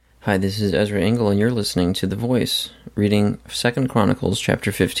Hi, this is Ezra Engel, and you're listening to The Voice, reading 2 Chronicles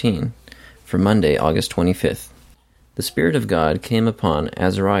chapter 15, for Monday, August 25th. The Spirit of God came upon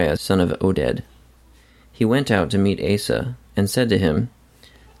Azariah, son of Oded. He went out to meet Asa, and said to him,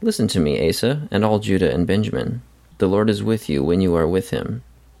 "Listen to me, Asa, and all Judah and Benjamin. The Lord is with you when you are with him.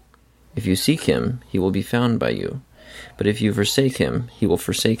 If you seek him, he will be found by you. But if you forsake him, he will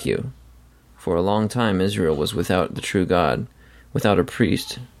forsake you. For a long time Israel was without the true God, without a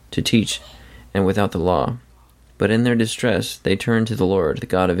priest to teach, and without the law. But in their distress they turned to the Lord, the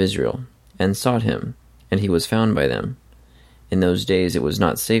God of Israel, and sought him, and he was found by them. In those days it was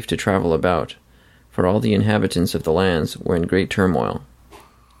not safe to travel about, for all the inhabitants of the lands were in great turmoil.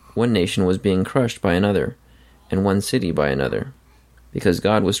 One nation was being crushed by another, and one city by another, because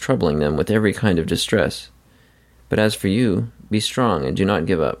God was troubling them with every kind of distress. But as for you, be strong and do not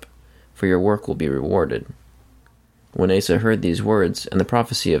give up, for your work will be rewarded." When Asa heard these words and the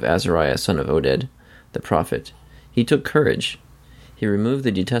prophecy of Azariah son of Oded, the prophet, he took courage. He removed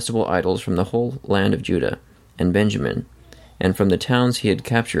the detestable idols from the whole land of Judah and Benjamin, and from the towns he had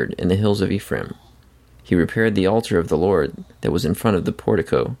captured in the hills of Ephraim. He repaired the altar of the Lord that was in front of the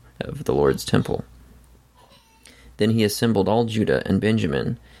portico of the Lord's temple. Then he assembled all Judah and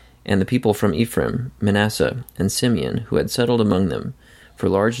Benjamin, and the people from Ephraim, Manasseh, and Simeon, who had settled among them, for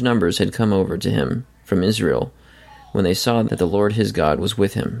large numbers had come over to him from Israel, when they saw that the Lord his God was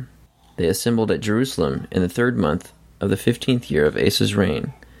with him. They assembled at Jerusalem in the 3rd month of the 15th year of Asa's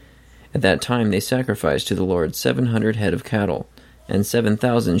reign. At that time they sacrificed to the Lord 700 head of cattle, and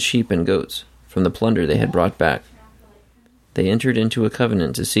 7,000 sheep and goats, from the plunder they had brought back. They entered into a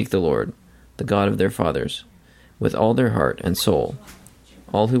covenant to seek the Lord, the God of their fathers, with all their heart and soul.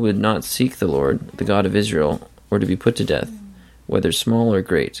 All who would not seek the Lord, the God of Israel, were to be put to death, whether small or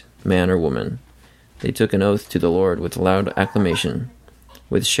great, man or woman. They took an oath to the Lord with loud acclamation,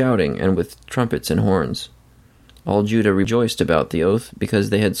 with shouting and with trumpets and horns. All Judah rejoiced about the oath because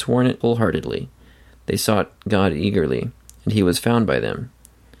they had sworn it wholeheartedly. They sought God eagerly, and he was found by them.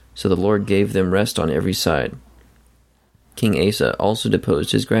 So the Lord gave them rest on every side. King Asa also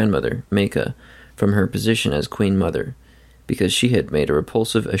deposed his grandmother, Maacah, from her position as queen mother, because she had made a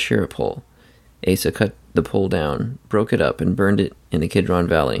repulsive Asherah pole. Asa cut the pole down, broke it up, and burned it in the Kidron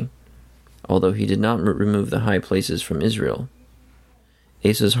Valley, although he did not remove the high places from Israel.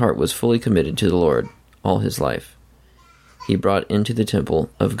 Asa's heart was fully committed to the Lord all his life. He brought into the temple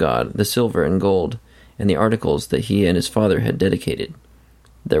of God the silver and gold and the articles that he and his father had dedicated.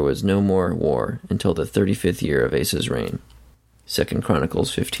 There was no more war until the 35th year of Asa's reign. 2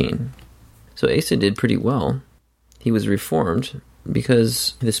 Chronicles 15. So Asa did pretty well. He was reformed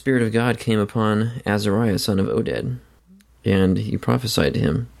because the Spirit of God came upon Azariah son of Oded, and he prophesied to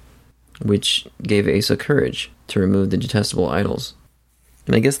him, which gave Asa courage to remove the detestable idols.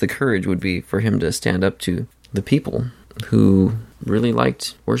 And I guess the courage would be for him to stand up to the people who really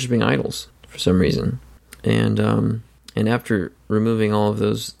liked worshiping idols for some reason. And after removing all of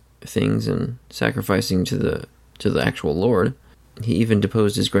those things and sacrificing to the actual Lord, he even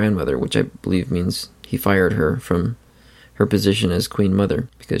deposed his grandmother, which I believe means he fired her from her position as queen mother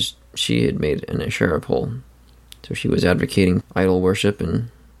because she had made an Asherah pole. So she was advocating idol worship and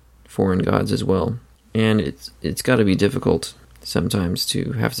foreign gods as well. And it's got to be difficult sometimes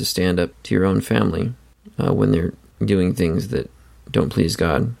to have to stand up to your own family when they're doing things that don't please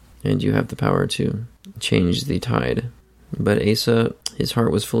God, and you have the power to change the tide. But Asa, his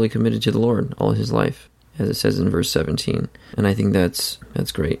heart was fully committed to the Lord all his life, as it says in verse 17. And I think that's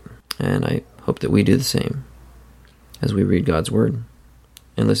great. And I hope that we do the same as we read God's word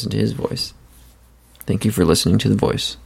and listen to his voice. Thank you for listening to The Voice.